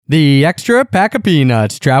The Extra Pack of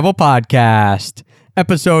Peanuts Travel Podcast,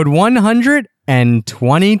 episode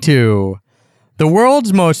 122. The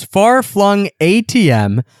world's most far-flung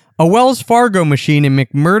ATM, a Wells Fargo machine in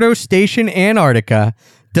McMurdo Station, Antarctica,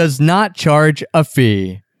 does not charge a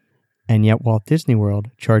fee. And yet Walt Disney World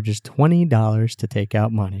charges $20 to take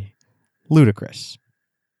out money. Ludicrous.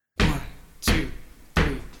 1, 2,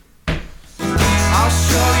 3. I'll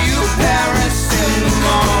show you Paris in the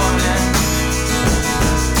morning.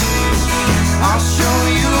 I'll show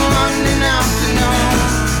you London afternoon.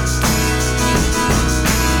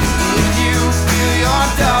 If you feel your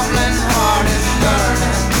Dublin heart is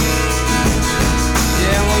burning,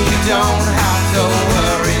 yeah, well, you don't have to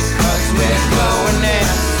worry, 'cause we're going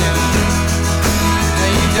there soon.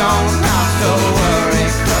 Yeah, you don't have to worry,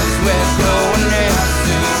 'cause we're going there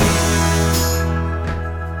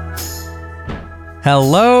soon.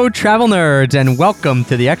 Hello, travel nerds, and welcome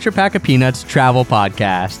to the Extra Pack of Peanuts Travel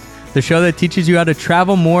Podcast, the show that teaches you how to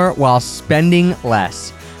travel more while spending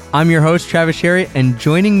less. I'm your host, Travis Sherry, and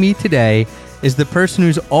joining me today is the person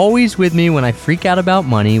who's always with me when I freak out about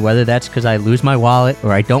money, whether that's because I lose my wallet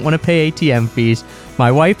or I don't want to pay ATM fees,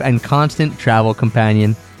 my wife and constant travel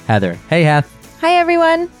companion, Heather. Hey, Heth. Hi,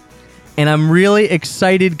 everyone. And I'm really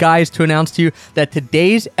excited, guys, to announce to you that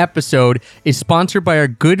today's episode is sponsored by our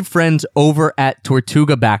good friends over at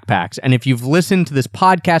Tortuga Backpacks. And if you've listened to this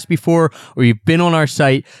podcast before or you've been on our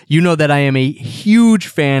site, you know that I am a huge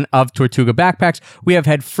fan of Tortuga Backpacks. We have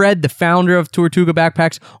had Fred, the founder of Tortuga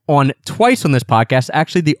Backpacks, on twice on this podcast.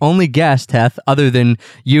 Actually, the only guest, Heth, other than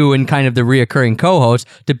you and kind of the reoccurring co-host,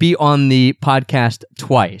 to be on the podcast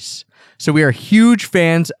twice. So we are huge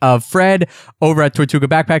fans of Fred over at Tortuga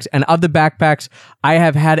Backpacks, and of the backpacks, I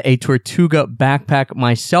have had a Tortuga backpack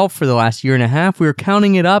myself for the last year and a half. We were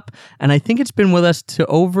counting it up, and I think it's been with us to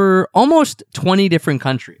over almost 20 different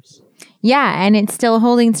countries. Yeah, and it's still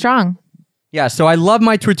holding strong. Yeah, so I love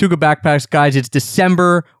my Tortuga backpacks, guys. It's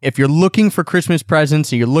December. If you're looking for Christmas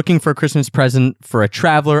presents and you're looking for a Christmas present for a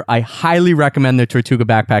traveler, I highly recommend the Tortuga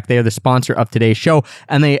backpack. They are the sponsor of today's show.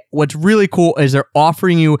 And what's really cool is they're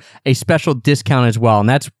offering you a special discount as well. And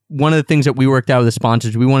that's one of the things that we worked out with the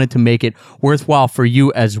sponsors. We wanted to make it worthwhile for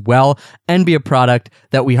you as well and be a product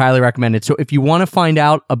that we highly recommended. So if you want to find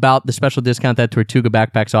out about the special discount that Tortuga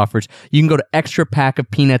Backpacks offers, you can go to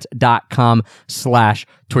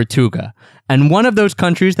extrapackofpeanuts.com/Tortuga. And one of those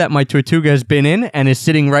countries that my Tortuga has been in and is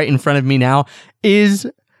sitting right in front of me now is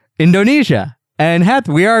Indonesia. And Heth,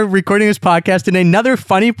 we are recording this podcast in another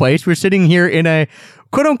funny place. We're sitting here in a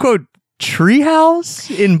quote-unquote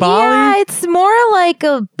treehouse in Bali. Yeah, it's more like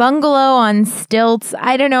a bungalow on stilts.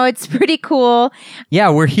 I don't know. It's pretty cool. Yeah,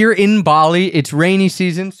 we're here in Bali. It's rainy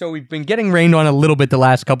season, so we've been getting rained on a little bit the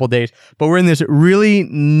last couple of days, but we're in this really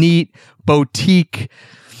neat boutique.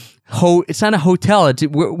 It's not a hotel.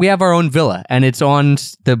 We have our own villa, and it's on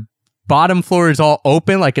the bottom floor is all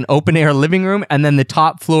open, like an open air living room, and then the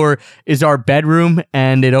top floor is our bedroom,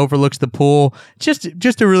 and it overlooks the pool.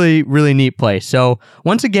 Just a really, really neat place. So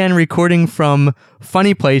once again, recording from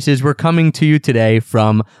funny places, we're coming to you today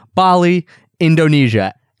from Bali,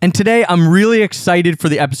 Indonesia. And today I'm really excited for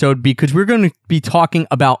the episode because we're going to be talking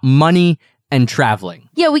about money and traveling.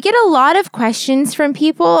 Yeah, we get a lot of questions from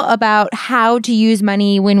people about how to use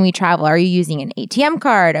money when we travel. Are you using an ATM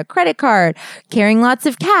card, a credit card, carrying lots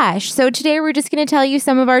of cash? So today we're just going to tell you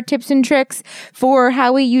some of our tips and tricks for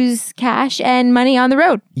how we use cash and money on the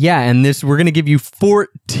road. Yeah, and we're going to give you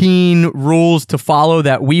 14 rules to follow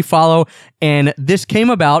that we follow. And this came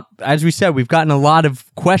about, as we said, we've gotten a lot of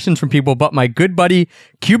questions from people, but my good buddy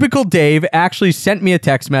Cubicle Dave actually sent me a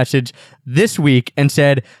text message this week and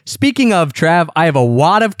said, speaking of Trav, I have a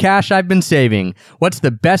lot of cash I've been saving. What's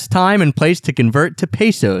the best time and place to convert to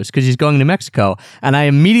pesos? Because he's going to Mexico. And I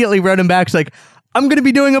immediately wrote him back, like, I'm going to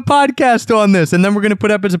be doing a podcast on this, and then we're going to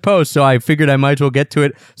put up as a post. So I figured I might as well get to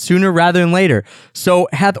it sooner rather than later. So,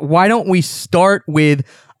 Heth, why don't we start with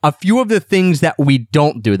a few of the things that we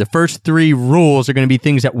don't do? The first 3 rules are going to be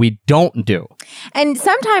things that we don't do. And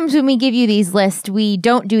sometimes when we give you these lists, we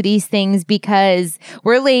don't do these things because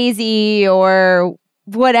we're lazy or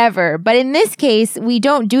whatever. But in this case, we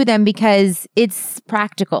don't do them because it's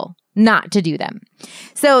practical not to do them.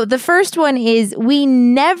 So the first one is we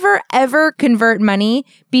never, ever convert money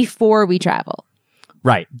before we travel.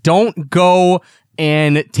 Right. Don't go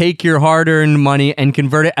and take your hard-earned money and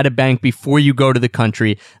convert it at a bank before you go to the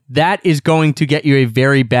country. That is going to get you a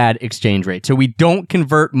very bad exchange rate. So we don't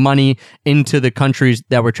convert money into the countries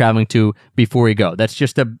that we're traveling to before we go. That's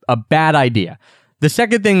just a bad idea. The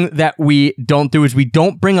second thing that we don't do is we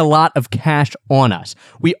don't bring a lot of cash on us.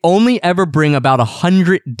 We only ever bring about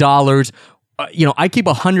 $100 I keep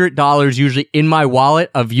 $100 usually in my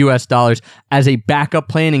wallet of US dollars as a backup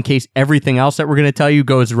plan in case everything else that we're going to tell you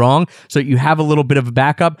goes wrong. So you have a little bit of a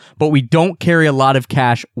backup, but we don't carry a lot of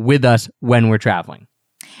cash with us when we're traveling.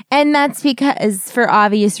 And that's because, for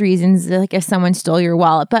obvious reasons, like if someone stole your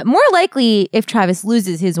wallet. But more likely, if Travis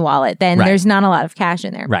loses his wallet, then there's not a lot of cash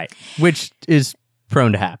in there. Right. Which is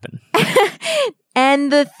prone to happen.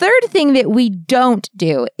 And the third thing that we don't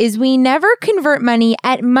do is we never convert money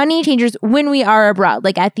at money changers when we are abroad,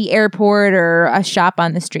 like at the airport or a shop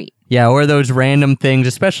on the street. Yeah, or those random things,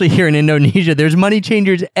 especially here in Indonesia. There's money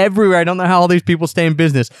changers everywhere. I don't know how all these people stay in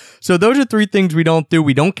business. So those are three things we don't do.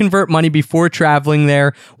 We don't convert money before traveling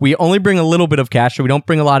there. We only bring a little bit of cash, so we don't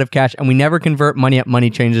bring a lot of cash. And we never convert money at money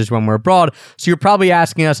changers when we're abroad. So you're probably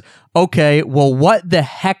asking us, okay, well, what the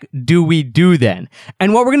heck do we do then?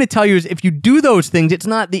 And what we're going to tell you is if you do those things, it's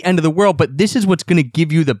not the end of the world, but this is what's going to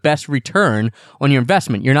give you the best return on your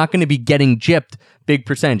investment. You're not going to be getting gypped big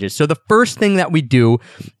percentages. So the first thing that we do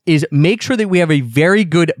is make sure that we have a very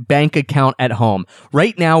good bank account at home.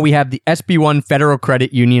 Right now, we have the SB1 Federal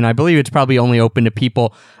Credit Union. I believe it's probably only open to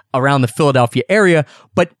people around the Philadelphia area.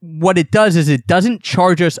 But what it does is it doesn't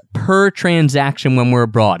charge us per transaction when we're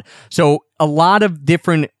abroad. So a lot of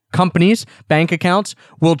different companies, bank accounts,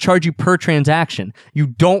 will charge you per transaction. You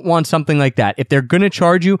don't want something like that. If they're going to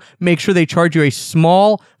charge you, make sure they charge you a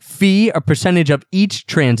small fee, a percentage of each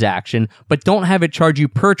transaction, but don't have it charge you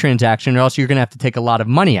per transaction or else you're going to have to take a lot of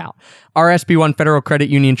money out. Our SB1 Federal Credit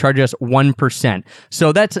Union charges us 1%.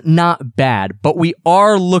 So that's not bad, but we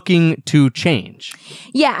are looking to change.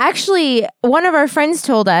 Yeah, actually, one of our friends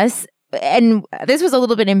told us, and this was a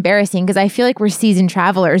little bit embarrassing because I feel like we're seasoned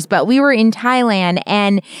travelers, but we were in Thailand,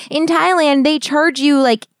 and in Thailand, they charge you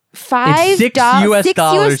like $6 US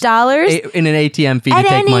in an ATM fee to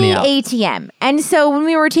take money out. ATM. And so when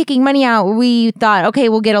we were taking money out, we thought, okay,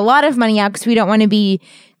 we'll get a lot of money out because we don't want to be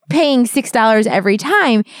paying $6 every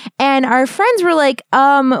time. And our friends were like,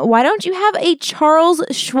 why don't you have a Charles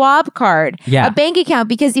Schwab card, a bank account?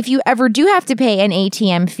 Because if you ever do have to pay an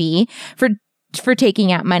ATM fee for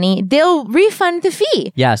taking out money, they'll refund the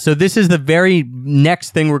fee. Yeah, so this is the very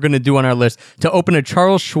next thing we're going to do on our list, to open a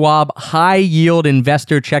Charles Schwab high yield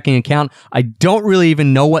investor checking account. I don't really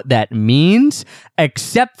even know what that means,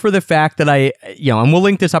 except for the fact that and we'll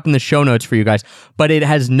link this up in the show notes for you guys, but it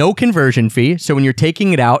has no conversion fee. So when you're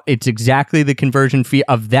taking it out, it's exactly the conversion fee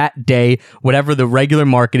of that day, whatever the regular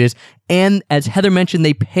market is. And as Heather mentioned,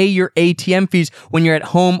 they pay your ATM fees when you're at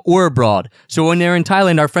home or abroad. So when they're in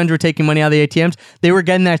Thailand, our friends were taking money out of the ATMs. They were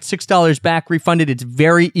getting that $6 back refunded. It's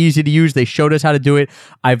very easy to use. They showed us how to do it.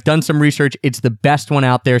 I've done some research. It's the best one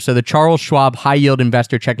out there. So the Charles Schwab high yield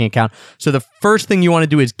investor checking account. So the first thing you want to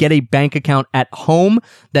do is get a bank account at home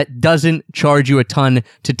that doesn't charge you a ton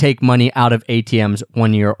to take money out of ATMs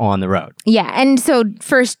when you're on the road. Yeah. And so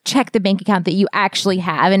first check the bank account that you actually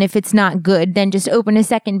have. And if it's not good, then just open a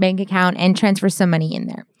second bank account and transfer some money in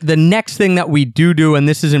there. The next thing that we do, and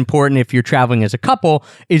this is important if you're traveling as a couple,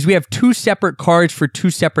 is we have two separate cards for two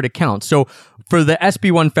separate accounts. So for the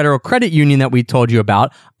SB1 Federal Credit Union that we told you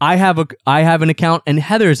about, I have an account and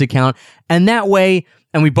Heather's account, and that way,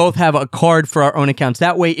 and we both have a card for our own accounts.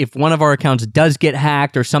 That way, if one of our accounts does get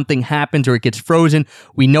hacked or something happens or it gets frozen,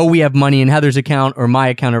 we know we have money in Heather's account or my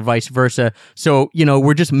account or vice versa. So,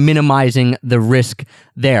 we're just minimizing the risk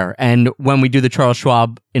there. And when we do the Charles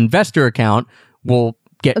Schwab investor account, we'll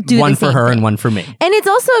get one for her and one for me. And it's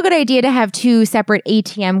also a good idea to have two separate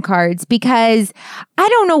ATM cards, because I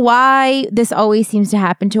don't know why this always seems to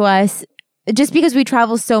happen to us. Just because we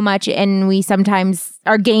travel so much and we sometimes,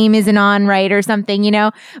 our game isn't on right or something,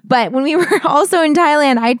 But when we were also in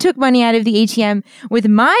Thailand, I took money out of the ATM with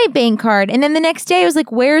my bank card. And then the next day I was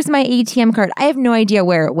like, where's my ATM card? I have no idea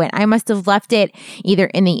where it went. I must have left it either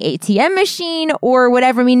in the ATM machine or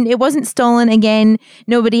whatever. I mean, it wasn't stolen again.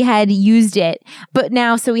 Nobody had used it. But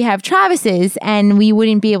now, so we have Travis's, and we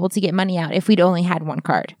wouldn't be able to get money out if we'd only had one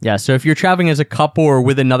card. Yeah. So if you're traveling as a couple or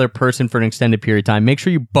with another person for an extended period of time, make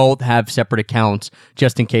sure you both have separate accounts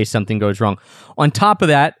just in case something goes wrong. On top of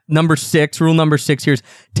that, rule number 6 here is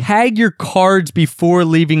tag your cards before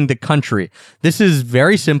leaving the country. This is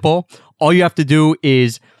very simple. All you have to do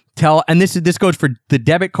is and this goes for the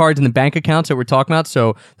debit cards and the bank accounts that we're talking about.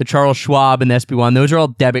 So the Charles Schwab and the SB1, those are all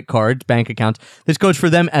debit cards, bank accounts. This goes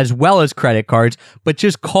for them as well as credit cards, but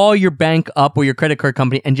just call your bank up or your credit card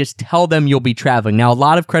company and just tell them you'll be traveling. Now, a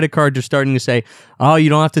lot of credit cards are starting to say, oh, you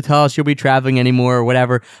don't have to tell us you'll be traveling anymore or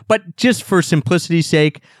whatever. But just for simplicity's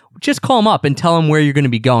sake, just call them up and tell them where you're going to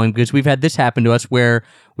be going, because we've had this happen to us where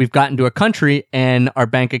we've gotten to a country and our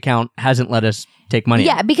bank account hasn't let us take money.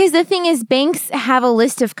 Yeah, because the thing is, banks have a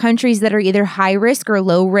list of countries that are either high risk or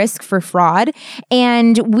low risk for fraud.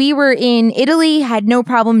 And we were in Italy, had no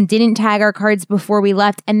problem, didn't tag our cards before we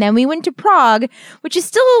left. And then we went to Prague, which is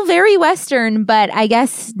still very Western, but I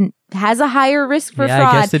guess has a higher risk for fraud.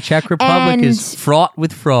 I guess the Czech Republic is fraught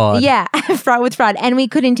with fraud. Yeah, fraught with fraud. And we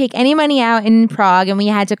couldn't take any money out in Prague, and we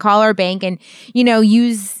had to call our bank and,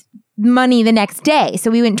 use money the next day. So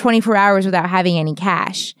we went 24 hours without having any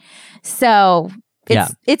cash. So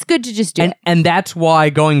it's good to just do it. And that's why,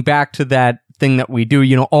 going back to that thing that we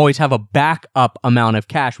do, always have a backup amount of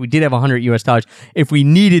cash. We did have $100 US. If we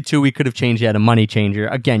needed to, we could have changed it at a money changer.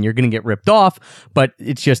 Again, you're going to get ripped off, but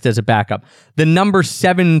it's just as a backup. The number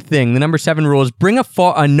 7 rule is bring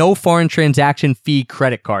a no foreign transaction fee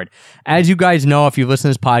credit card. As you guys know, if you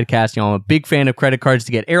listen to this podcast, I'm a big fan of credit cards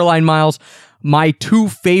to get airline miles. My 2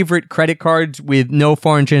 favorite credit cards with no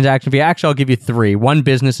foreign transaction fee, actually I'll give you 3, 1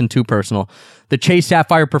 business and 2 personal. The Chase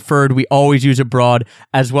Sapphire Preferred, we always use abroad,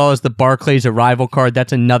 as well as the Barclays Arrival card.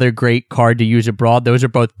 That's another great card to use abroad. Those are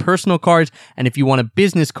both personal cards, and if you want a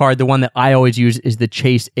business card, the one that I always use is the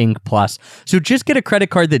Chase Ink Plus. So just get a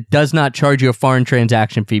credit card that does not charge you a foreign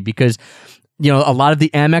transaction fee, because a lot of the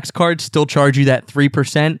Amex cards still charge you that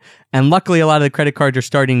 3%. And luckily, a lot of the credit cards are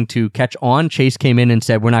starting to catch on. Chase came in and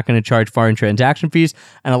said, we're not going to charge foreign transaction fees.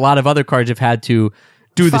 And a lot of other cards have had to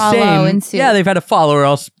do the same. Yeah, they've had to follow, or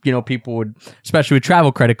else, people would, especially with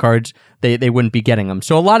travel credit cards, they wouldn't be getting them.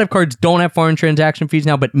 So a lot of cards don't have foreign transaction fees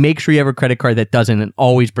now, but make sure you have a credit card that doesn't, and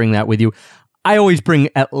always bring that with you. I always bring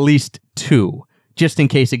at least 2, just in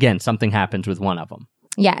case, again, something happens with one of them.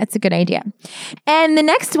 Yeah, it's a good idea. And the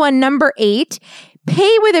next one, number 8,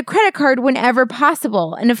 pay with a credit card whenever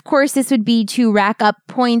possible. And of course, this would be to rack up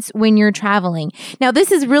points when you're traveling. Now,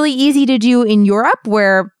 this is really easy to do in Europe,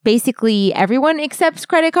 where basically everyone accepts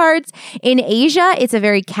credit cards. In Asia, it's a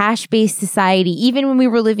very cash-based society. Even when we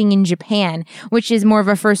were living in Japan, which is more of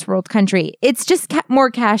a first world country, it's just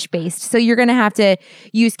more cash-based. So you're going to have to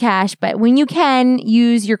use cash. But when you can,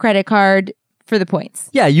 use your credit card for the points.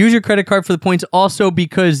 Yeah, use your credit card for the points also,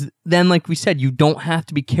 because then, like we said, you don't have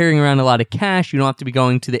to be carrying around a lot of cash. You don't have to be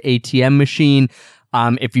going to the ATM machine.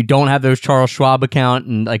 If you don't have those Charles Schwab account,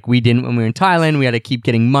 and like we didn't when we were in Thailand, we had to keep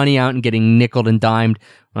getting money out and getting nickeled and dimed.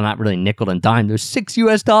 Well, not really nickeled and dimed. There's $6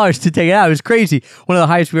 US to take it out. It was crazy. One of the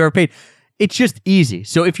highest we ever paid. It's just easy.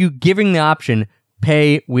 So if you're giving the option,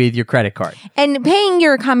 pay with your credit card. And paying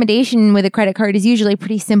your accommodation with a credit card is usually a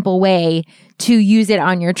pretty simple way to use it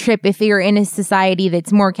on your trip. If you're in a society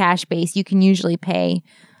that's more cash-based, you can usually pay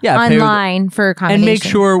online for accommodation. And make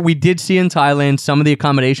sure, we did see in Thailand, some of the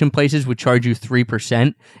accommodation places would charge you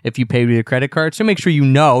 3% if you paid with your credit card. So make sure you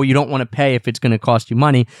don't want to pay if it's going to cost you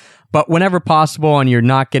money. But whenever possible, and you're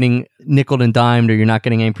not getting nickeled and dimed, or you're not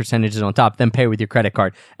getting any percentages on top, then pay with your credit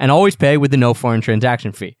card. And always pay with the no foreign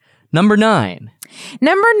transaction fee. Number 9.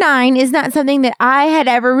 Number 9 is not something that I had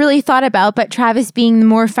ever really thought about, but Travis, being the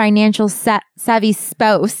more financial savvy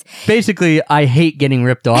spouse. Basically, I hate getting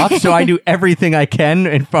ripped off, so I do everything I can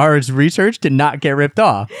as far as research to not get ripped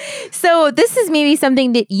off. So this is maybe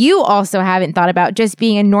something that you also haven't thought about, just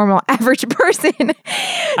being a normal average person.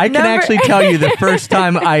 I can actually tell you the first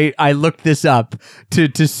time I looked this up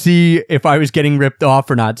to see if I was getting ripped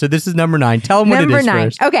off or not. So this is number 9. Tell them what it is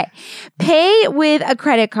first. Okay. Pay with a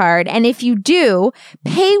credit card, and if you do,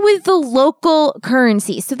 pay with the local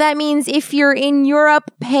currency. So that means if you're in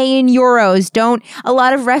Europe, pay in euros. A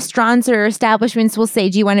lot of restaurants or establishments will say,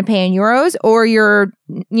 do you want to pay in euros or your,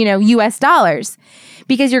 US dollars?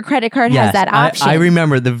 Because your credit card has that option. I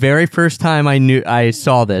remember the very first time I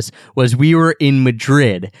saw this was we were in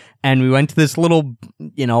Madrid, and we went to this little,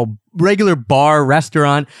 regular bar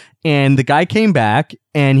restaurant, and the guy came back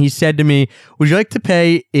and he said to me, would you like to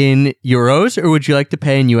pay in euros or would you like to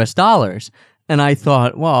pay in US dollars? And I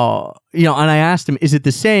thought, well, and I asked him, is it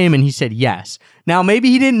the same? And he said, yes. Now, maybe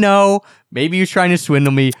he didn't know. Maybe he was trying to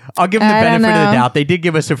swindle me. I'll give him the benefit of the doubt. They did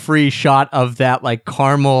give us a free shot of that like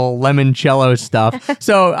caramel limoncello stuff.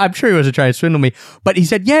 So I'm sure he wasn't trying to swindle me. But he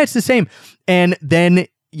said, yeah, it's the same. And then,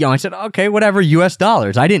 I said, okay, whatever, US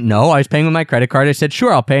dollars. I didn't know. I was paying with my credit card. I said,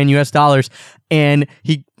 sure, I'll pay in US dollars. And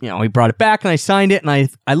he brought it back and I signed it. And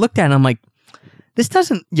I looked at it and I'm like, this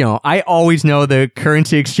doesn't, I always know the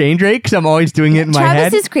currency exchange rate because I'm always doing it in my head.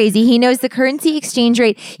 Travis is crazy. He knows the currency exchange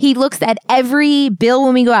rate. He looks at every bill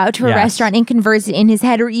when we go out to a restaurant and converts it in his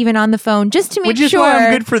head or even on the phone just to make sure. Which is why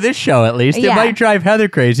I'm good for this show, at least. It might drive Heather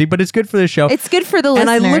crazy, but it's good for this show. It's good for the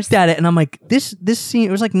listeners. And I looked at it and I'm like, this seemed,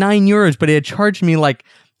 it was like €9, but it had charged me like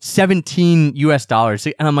 $17 US.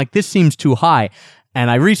 And I'm like, this seems too high. And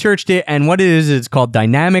I researched it, and what it is, it's called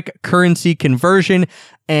dynamic currency conversion.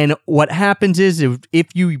 And what happens is if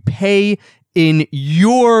you pay in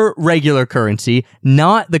your regular currency,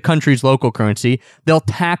 not the country's local currency, they'll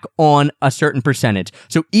tack on a certain percentage.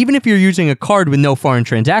 So even if you're using a card with no foreign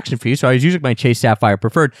transaction fee, so I was using my Chase Sapphire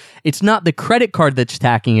Preferred, it's not the credit card that's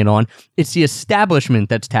tacking it on, it's the establishment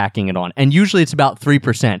that's tacking it on. And usually it's about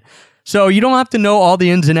 3%. So you don't have to know all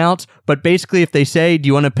the ins and outs, but basically if they say, do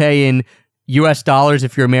you want to pay in US dollars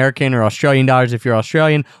if you're American or Australian dollars if you're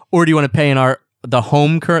Australian, or do you want to pay in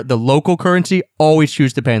the local currency, always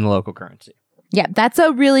choose to pay in the local currency. Yeah, that's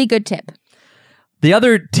a really good tip. The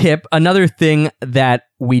other tip, another thing that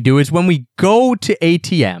we do is when we go to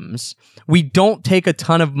ATMs, we don't take a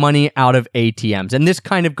ton of money out of ATMs. And this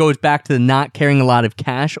kind of goes back to the not carrying a lot of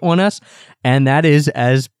cash on us. And that is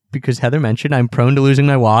because Heather mentioned, I'm prone to losing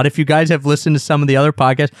my wallet. If you guys have listened to some of the other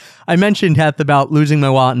podcasts, I mentioned, Heather, about losing my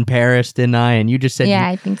wallet in Paris, didn't I? And you just said... Yeah,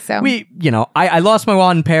 I think so. I lost my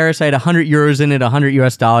wallet in Paris. I had 100 euros in it, 100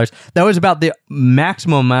 US dollars. That was about the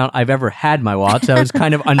maximum amount I've ever had my wallet. So that was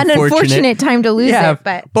kind of unfortunate. An unfortunate time to lose it.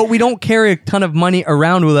 But we don't carry a ton of money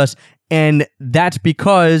around with us. And that's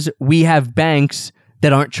because we have banks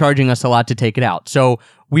that aren't charging us a lot to take it out. So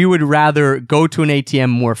we would rather go to an ATM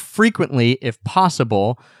more frequently if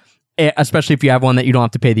possible, especially if you have one that you don't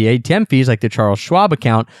have to pay the ATM fees, like the Charles Schwab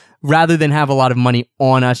account, rather than have a lot of money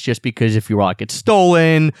on us just because if your wallet gets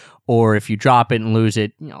stolen or if you drop it and lose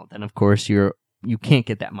it, then of course you can't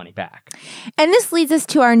get that money back. And this leads us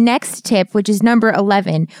to our next tip, which is number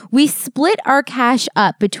 11. We split our cash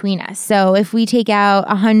up between us. So if we take out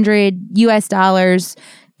 100 US dollars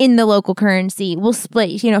in the local currency, we'll split,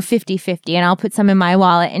 50-50, and I'll put some in my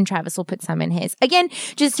wallet and Travis will put some in his. Again,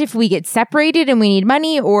 just if we get separated and we need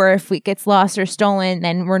money, or if it gets lost or stolen,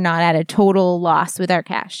 then we're not at a total loss with our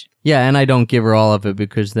cash. Yeah, and I don't give her all of it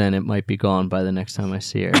because then it might be gone by the next time I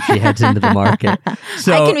see her. She heads into the market.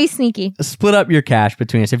 So I can be sneaky. Split up your cash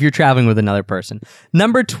between us if you're traveling with another person.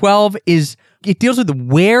 Number 12 is it deals with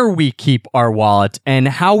where we keep our wallets and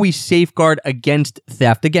how we safeguard against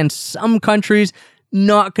theft. Again, some countries,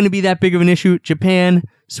 not going to be that big of an issue. Japan,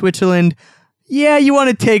 Switzerland, yeah, you want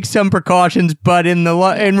to take some precautions, but in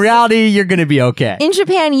reality, you're going to be okay. In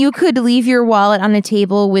Japan, you could leave your wallet on a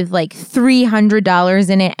table with like $300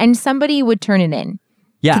 in it, and somebody would turn it in.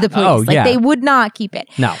 Yeah. To the police. They would not keep it.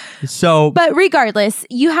 No. But regardless,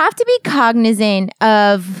 you have to be cognizant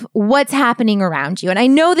of what's happening around you. And I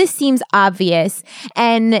know this seems obvious,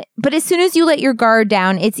 but as soon as you let your guard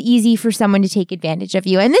down, it's easy for someone to take advantage of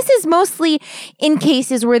you. And this is mostly in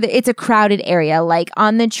cases where it's a crowded area, like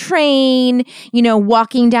on the train,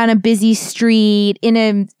 walking down a busy street, in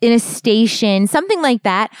a station, something like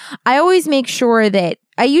that. I always make sure that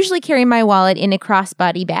I usually carry my wallet in a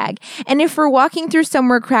crossbody bag. And if we're walking through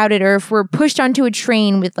somewhere crowded, or if we're pushed onto a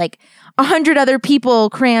train with like 100 other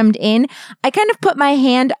people crammed in, I kind of put my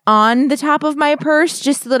hand on the top of my purse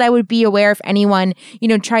just so that I would be aware if anyone,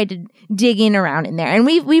 tried to dig in around in there. And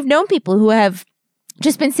we've known people who have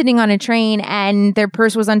just been sitting on a train and their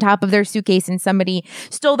purse was on top of their suitcase and somebody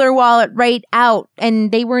stole their wallet right out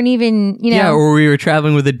and they weren't even, Yeah, or we were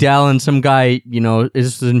traveling with Adele and some guy,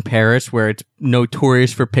 this is in Paris where it's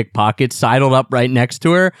notorious for pickpockets, sidled up right next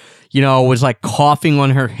to her, was like coughing on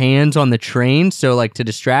her hands on the train. So like to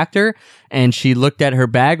distract her. And she looked at her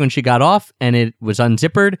bag when she got off and it was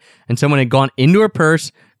unzippered and someone had gone into her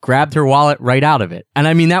purse, grabbed her wallet right out of it. And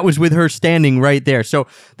I mean, that was with her standing right there. So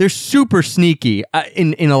they're super sneaky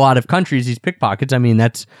in a lot of countries, these pickpockets. I mean,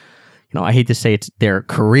 that's, I hate to say it's their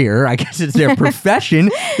career. I guess it's their profession.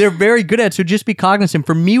 They're very good at it. So just be cognizant.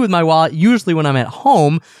 For me with my wallet, usually when I'm at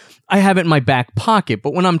home, I have it in my back pocket.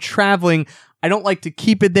 But when I'm traveling, I don't like to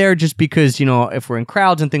keep it there just because, if we're in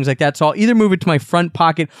crowds and things like that. So I'll either move it to my front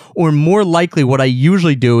pocket or more likely what I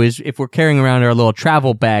usually do is if we're carrying around our little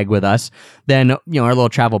travel bag with us, then, our little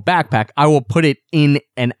travel backpack, I will put it in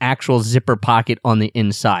an actual zipper pocket on the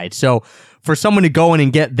inside. So for someone to go in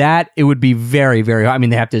and get that, it would be very, very hard. I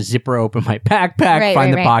mean, they have to zipper open my backpack,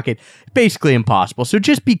 find the pocket. Basically impossible. So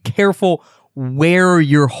just be careful where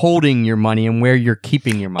you're holding your money and where you're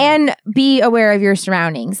keeping your money. And be aware of your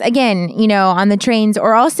surroundings. Again, on the trains,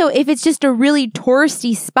 or also if it's just a really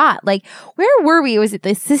touristy spot, like where were we? Was it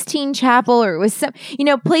the Sistine Chapel, or it was some,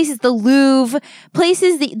 places, the Louvre,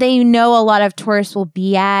 places that they know a lot of tourists will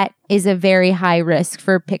be at is a very high risk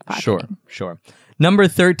for pickpocketing. Sure. Number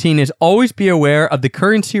 13 is always be aware of the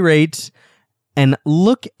currency rates and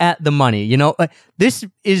look at the money. This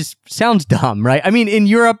sounds dumb, right? I mean, in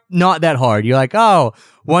Europe, not that hard. You're like, oh,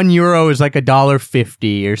 €1 is like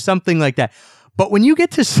 $1.50 or something like that. But when you get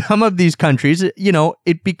to some of these countries,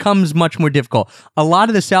 it becomes much more difficult. A lot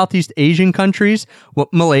of the Southeast Asian countries,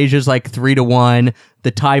 Malaysia's like 3-1. The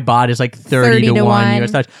Thai baht is like 30 to 1 US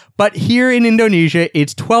dollars. But here in Indonesia,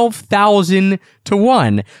 it's 12,000 to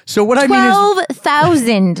 1. So what I mean is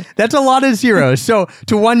 12,000. That's a lot of zeros. So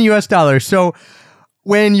to 1 US dollar. So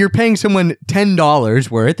when you're paying someone $10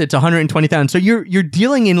 worth, it's 120,000. So you're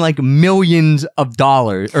dealing in like millions of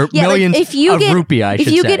dollars or millions of rupiah, I should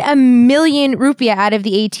say. If you get a million rupiah out of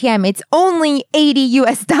the ATM, it's only 80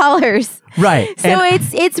 US dollars. Right. So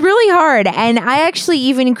it's really hard. And I actually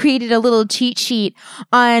even created a little cheat sheet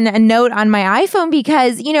on a note on my iPhone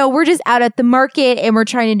because, we're just out at the market and we're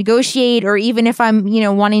trying to negotiate, or even if I'm,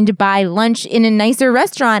 wanting to buy lunch in a nicer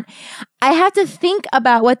restaurant, I have to think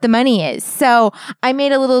about what the money is. So I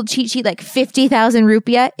made a little cheat sheet like 50,000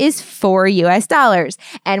 rupiah is 4 US dollars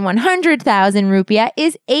and 100,000 rupiah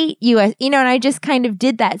is 8 US, and I just kind of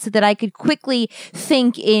did that so that I could quickly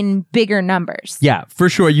think in bigger numbers. Yeah, for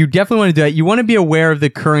sure. You definitely want to do that. You want to be aware of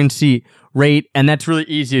the currency rate, and that's really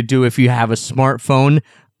easy to do if you have a smartphone.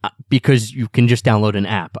 Because you can just download an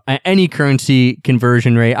app. Any currency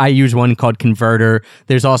conversion rate. I use one called Converter.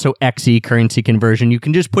 There's also XE currency conversion. You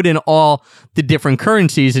can just put in all the different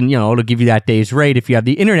currencies and, it'll give you that day's rate if you have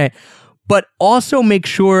the internet. But also make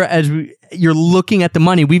sure you're looking at the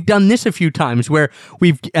money. We've done this a few times where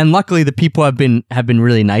and luckily the people have been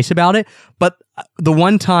really nice about it. But the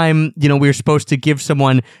one time, we were supposed to give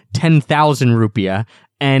someone 10,000 rupiah.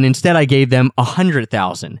 And instead I gave them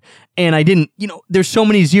 100,000. And I didn't, there's so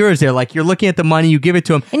many zeros there. Like you're looking at the money, you give it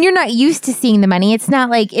to them. And you're not used to seeing the money. It's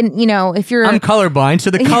not like, if you're... I'm colorblind,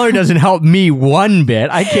 so the color doesn't help me one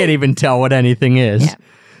bit. I can't even tell what anything is. Yeah.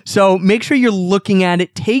 So make sure you're looking at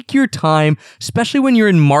it. Take your time, especially when you're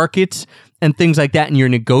in markets and things like that and you're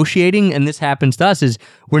negotiating. And this happens to us is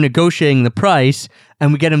we're negotiating the price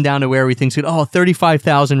and we get them down to where we think,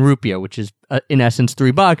 35,000 rupiah, which is in essence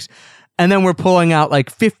 $3. And then we're pulling out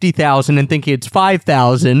like 50,000 and thinking it's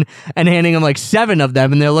 5,000 and handing them like 7 of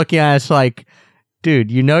them. And they're looking at us like,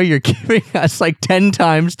 dude, you're giving us like 10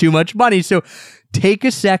 times too much money. So take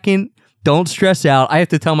a second. Don't stress out. I have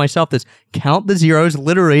to tell myself this. Count the zeros.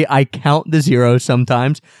 Literally, I count the zeros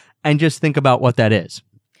sometimes and just think about what that is.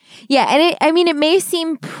 Yeah. And it may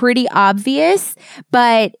seem pretty obvious,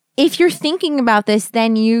 but if you're thinking about this,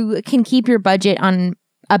 then you can keep your budget on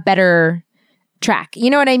a better track. You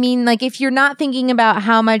know what I mean? Like if you're not thinking about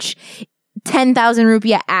how much 10,000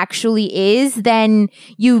 rupiah actually is, then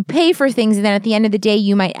you pay for things and then at the end of the day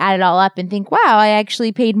you might add it all up and think, wow, I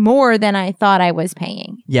actually paid more than I thought I was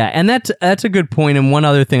paying. Yeah, and that's a good point. And one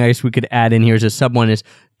other thing I guess we could add in here as a sub one is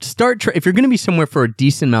if you're going to be somewhere for a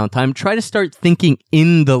decent amount of time, try to start thinking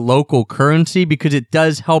in the local currency because it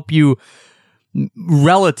does help you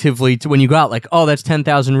relatively to when you go out, like, oh, that's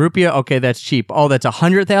 10,000 rupiah. Okay, that's cheap. Oh, that's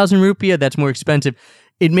 100,000 rupiah. That's more expensive.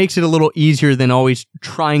 It makes it a little easier than always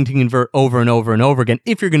trying to convert over and over and over again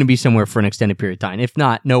if you're going to be somewhere for an extended period of time. If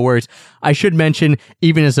not, no worries. I should mention,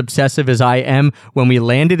 even as obsessive as I am, when we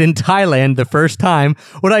landed in Thailand the first time,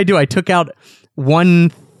 what did I do? I took out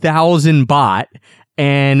 1,000 baht.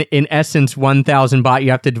 And in essence, 1,000 baht, you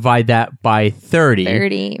have to divide that by 30.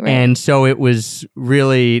 30, right. And so it was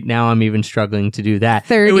really, now I'm even struggling to do that.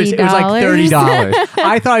 $30. It was like $30.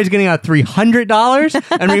 I thought I was getting out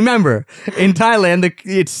 $300. And remember, in Thailand,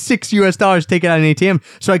 it's $6 US to take it out of an ATM.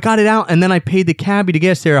 So I got it out and then I paid the cabbie to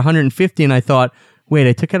get us there 150. And I thought, wait,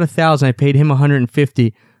 I took out 1,000. I paid him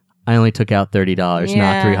 150. I only took out $30,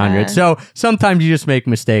 not 300. So sometimes you just make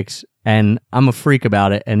mistakes. And I'm a freak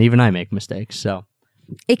about it. And even I make mistakes. So.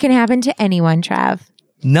 It can happen to anyone, Trav.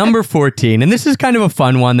 Number 14, and this is kind of a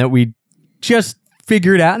fun one that we just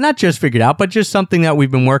figured out, not just figured out, but just something that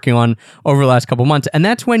we've been working on over the last couple months. And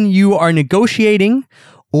that's when you are negotiating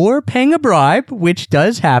or paying a bribe, which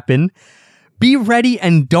does happen. Be ready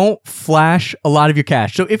and don't flash a lot of your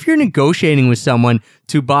cash. So if you're negotiating with someone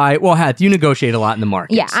to buy, well, Hath, you negotiate a lot in the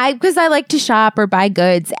markets. Yeah, because I like to shop or buy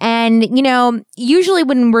goods. And, usually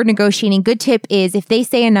when we're negotiating, good tip is if they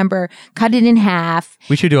say a number, cut it in half.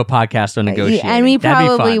 We should do a podcast on negotiating. And we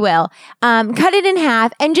probably will. Cut it in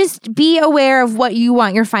half and just be aware of what you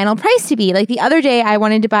want your final price to be. Like the other day, I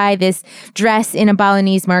wanted to buy this dress in a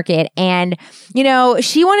Balinese market. And,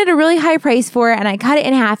 she wanted a really high price for it. And I cut it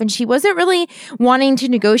in half. And she wasn't really wanting to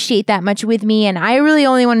negotiate that much with me. And I really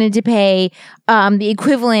only wanted to pay the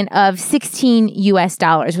equivalent of 16 US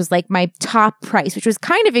dollars was like my top price, which was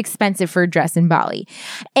kind of expensive for a dress in Bali.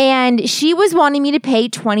 And she was wanting me to pay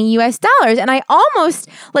 20 US dollars. And I almost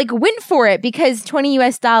went for it because 20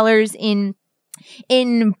 US dollars in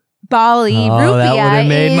Bali Oh, rupiah that would have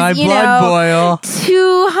made is, my blood boil.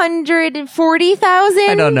 240,000.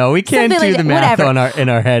 I don't know. We can't Something do like the that. math Whatever. in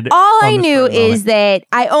our head. All on I the knew spur of the is that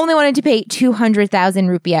I only wanted to pay 200,000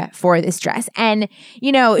 rupiah for this dress. And,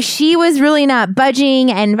 she was really not budging.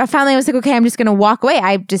 And finally I was like, okay, I'm just going to walk away.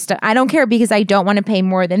 I don't care because I don't want to pay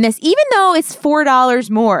more than this, even though it's $4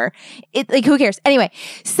 more. Who cares? Anyway,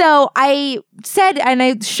 so I said, and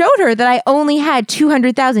I showed her that I only had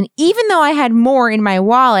 200,000, even though I had more in my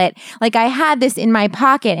wallet. Like I had this in my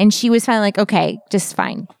pocket, and she was finally like, okay, just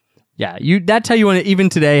fine. Yeah, that's how you want it. Even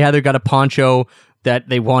today, Heather got a poncho that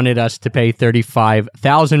they wanted us to pay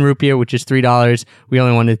 35,000 rupiah, which is $3. We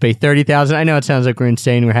only wanted to pay 30,000. I know it sounds like we're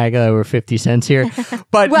insane. We're haggling over 50 cents here,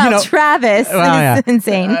 but Travis is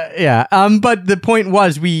insane. But the point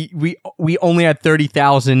was, we only had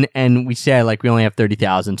 30,000, and we said we only have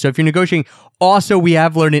 30,000. So if you're negotiating, also we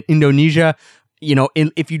have learned in Indonesia,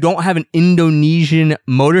 if you don't have an Indonesian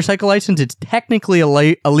motorcycle license, it's technically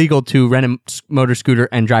illegal to rent a motor scooter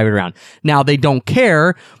and drive it around. Now, they don't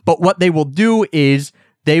care, but what they will do is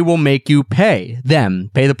they will make you pay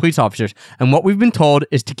the police officers. And what we've been told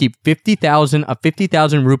is to keep 50,000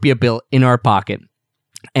 rupiah bill in our pocket.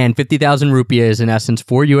 And 50,000 rupiah is in essence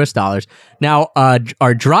 $4. Now,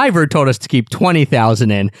 our driver told us to keep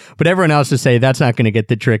 20,000 in, but everyone else is saying that's not going to get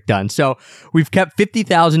the trick done. So we've kept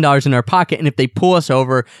 $50,000 in our pocket, and if they pull us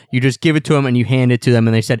over, you just give it to them and you hand it to them.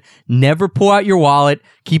 And they said, never pull out your wallet.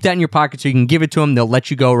 Keep that in your pocket so you can give it to them. They'll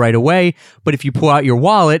let you go right away. But if you pull out your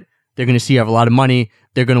wallet, they're going to see you have a lot of money.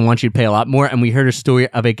 They're going to want you to pay a lot more. And we heard a story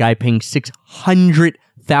of a guy paying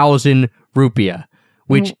 600,000 rupiah.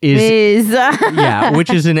 Which is which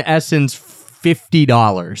is in essence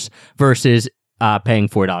 $50 versus paying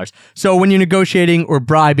 $4. So when you're negotiating or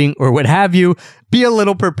bribing or what have you, be a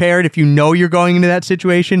little prepared if you know you're going into that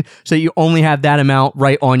situation, so you only have that amount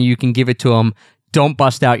right on you. You can give it to them. Don't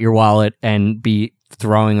bust out your wallet and be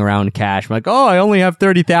throwing around cash. Like, oh, I only have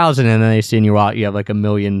 30,000, and then they see in your wallet you have like 1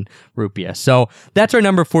 million rupiah. So that's our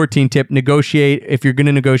number 14 tip. Negotiate. If you're going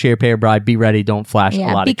to negotiate or pay a bribe, be ready. Don't flash a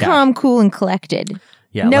lot of cash. Become cool and collected.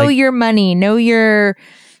 Yeah, know your money. Know your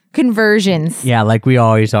conversions. Yeah, like we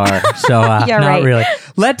always are. So not right. really.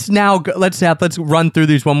 Let's run through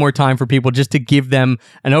these one more time for people, just to give them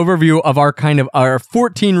an overview of our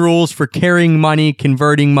 14 rules for carrying money,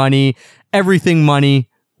 converting money, everything money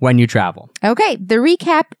when you travel. Okay, the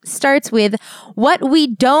recap starts with what we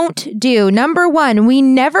don't do. Number 1, we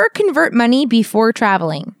never convert money before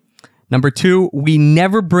traveling. Number 2, we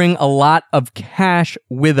never bring a lot of cash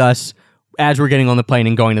with us as we're getting on the plane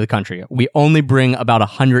and going to the country. We only bring about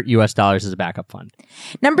 $100 as a backup fund.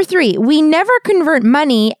 Number 3, we never convert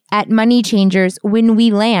money at money changers when we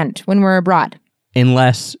land, when we're abroad.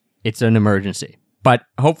 Unless it's an emergency. But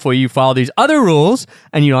hopefully you follow these other rules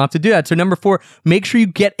and you don't have to do that. So number 4, make sure you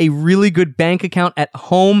get a really good bank account at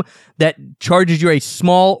home that charges you a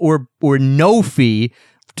small or no fee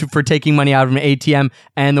for taking money out of an ATM.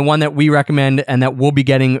 And the one that we recommend and that we'll be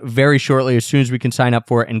getting very shortly as soon as we can sign up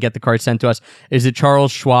for it and get the card sent to us is the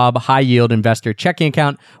Charles Schwab High Yield Investor Checking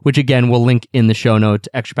Account, which again, we'll link in the show notes,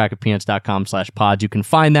 extrapackofpeanuts.com/pods. You can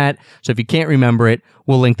find that. So if you can't remember it,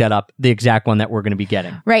 we'll link that up, the exact one that we're going to be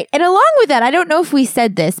getting. Right. And along with that, I don't know if we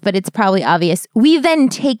said this, but it's probably obvious. We then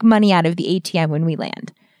take money out of the ATM when we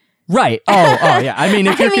land. Right. Oh, yeah. I mean,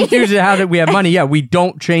 if you're confused at how that we have money, yeah, we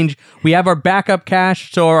don't change. We have our backup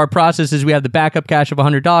cash. So our process is we have the backup cash of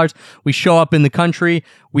 $100. We show up in the country.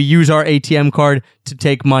 We use our ATM card to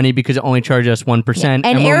take money because it only charges us 1%.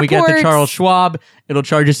 Yeah. And when we get to Charles Schwab, it'll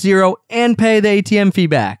charge us 0 and pay the ATM fee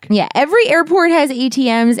back. Yeah. Every airport has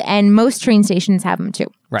ATMs and most train stations have them too.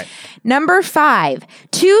 Right. Number 5,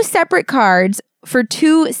 2 separate cards for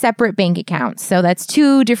 2 separate bank accounts. So that's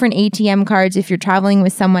 2 different ATM cards if you're traveling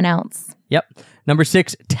with someone else. Yep. Number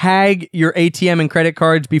 6, tag your ATM and credit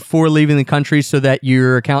cards before leaving the country so that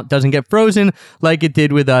your account doesn't get frozen like it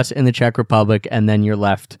did with us in the Czech Republic, and then you're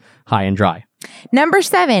left high and dry. Number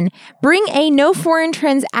 7, bring a no foreign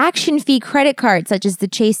transaction fee credit card, such as the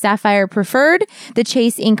Chase Sapphire Preferred, the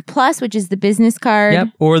Chase Ink Plus, which is the business card. Yep.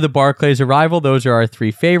 Or the Barclays Arrival. Those are our 3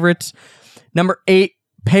 favorites. Number 8,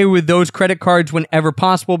 pay with those credit cards whenever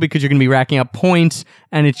possible because you're going to be racking up points,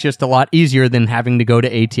 and it's just a lot easier than having to go to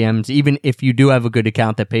ATMs, even if you do have a good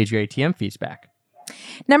account that pays your ATM fees back.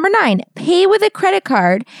 Number 9, pay with a credit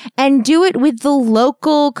card and do it with the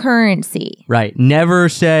local currency. Right. Never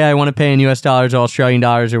say, I want to pay in US dollars or Australian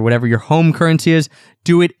dollars or whatever your home currency is.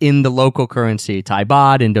 Do it in the local currency. Thai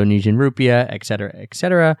baht, Indonesian rupiah, etc.,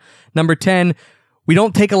 etc. Number 10, we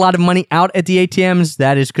don't take a lot of money out at the ATMs.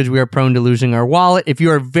 That is because we are prone to losing our wallet. If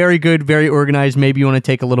you are very good, very organized, maybe you want to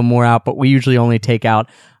take a little more out, but we usually only take out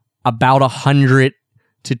about $100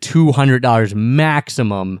 to $200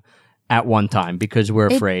 maximum at one time because we're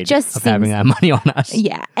afraid just of having that money on us.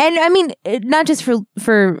 Yeah. And I mean, not just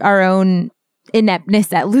for our own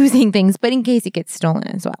ineptness at losing things, but in case it gets stolen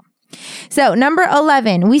as well. So number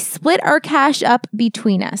 11, we split our cash up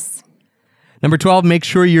between us. Number 12, make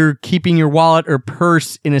sure you're keeping your wallet or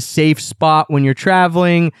purse in a safe spot when you're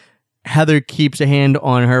traveling. Heather keeps a hand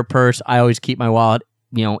on her purse. I always keep my wallet,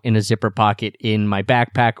 in a zipper pocket in my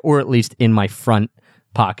backpack, or at least in my front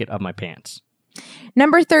pocket of my pants.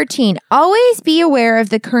 Number 13, always be aware of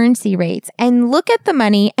the currency rates and look at the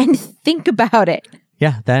money and think about it.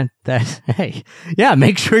 Yeah, hey. Yeah,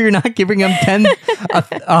 make sure you're not giving them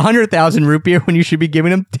 100,000 rupiah when you should be giving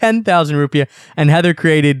them 10,000 rupiah. And Heather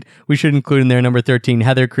we should include in there, number 13,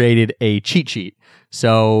 Heather created a cheat sheet.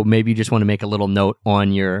 So maybe you just want to make a little note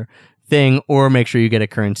on your thing, or make sure you get a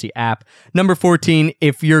currency app. Number 14,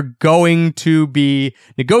 if you're going to be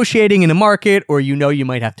negotiating in a market, or you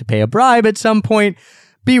might have to pay a bribe at some point,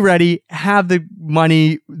 be ready, have the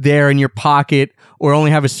money there in your pocket, or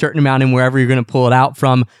only have a certain amount in wherever you're going to pull it out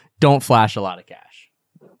from. Don't flash a lot of cash.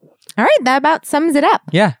 All right, that about sums it up.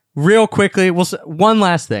 Yeah, real quickly, one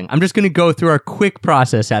last thing. I'm just going to go through our quick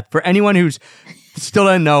process, Seth. For anyone who's still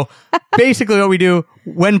doesn't know, basically what we do,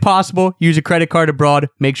 when possible, use a credit card abroad.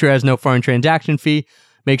 Make sure it has no foreign transaction fee.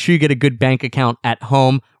 Make sure you get a good bank account at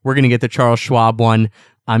home. We're going to get the Charles Schwab one.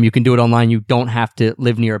 You can do it online. You don't have to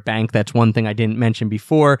live near a bank. That's one thing I didn't mention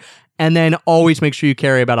before. And then always make sure you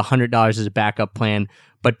carry about $100 as a backup plan.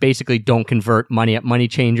 But basically, don't convert money at money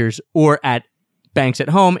changers or at banks at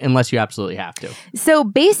home unless you absolutely have to. So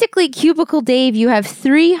basically, Cubicle Dave, you have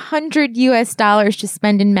 $300 to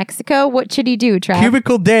spend in Mexico. What should he do, Trav?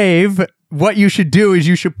 Cubicle Dave, what you should do is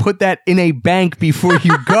you should put that in a bank before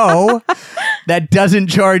you go. That doesn't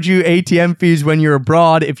charge you ATM fees when you're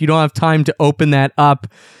abroad. If you don't have time to open that up,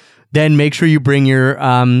 then make sure you bring your,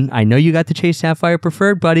 I know you got the Chase Sapphire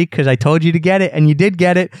Preferred, buddy, because I told you to get it and you did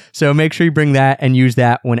get it. So make sure you bring that and use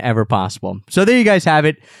that whenever possible. So there you guys have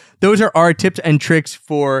it. Those are our tips and tricks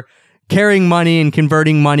for carrying money and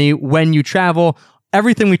converting money when you travel.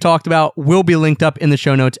 Everything we talked about will be linked up in the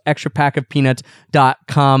show notes,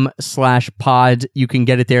 extrapackofpeanuts.com/pods. You can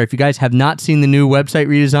get it there. If you guys have not seen the new website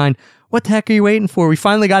redesign, what the heck are you waiting for? We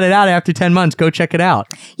finally got it out after 10 months. Go check it out.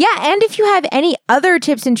 Yeah, and if you have any other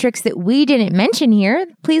tips and tricks that we didn't mention here,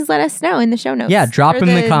 please let us know in the show notes. Yeah, drop them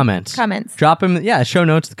in the comments. Drop them, show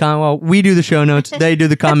notes. Well, we do the show notes. They do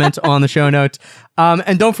the comments on the show notes.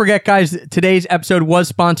 And don't forget, guys, today's episode was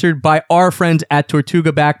sponsored by our friends at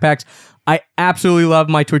Tortuga Backpacks. I absolutely love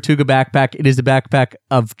my Tortuga backpack. It is the backpack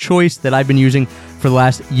of choice that I've been using for the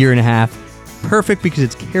last year and a half. Perfect because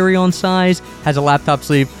it's carry-on size, has a laptop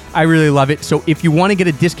sleeve. I really love it. So if you want to get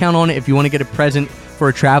a discount on it, if you want to get a present for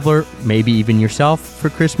a traveler, maybe even yourself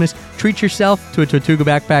for Christmas, treat yourself to a Tortuga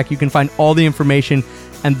backpack. You can find all the information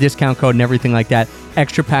and discount code and everything like that.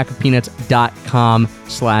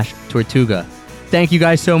 extrapackofpeanuts.com/Tortuga. Thank you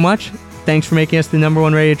guys so much. Thanks for making us the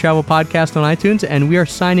 #1 radio travel podcast on iTunes. And we are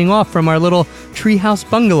signing off from our little treehouse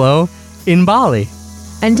bungalow in Bali.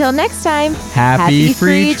 Until next time, Happy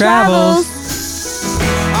free travels.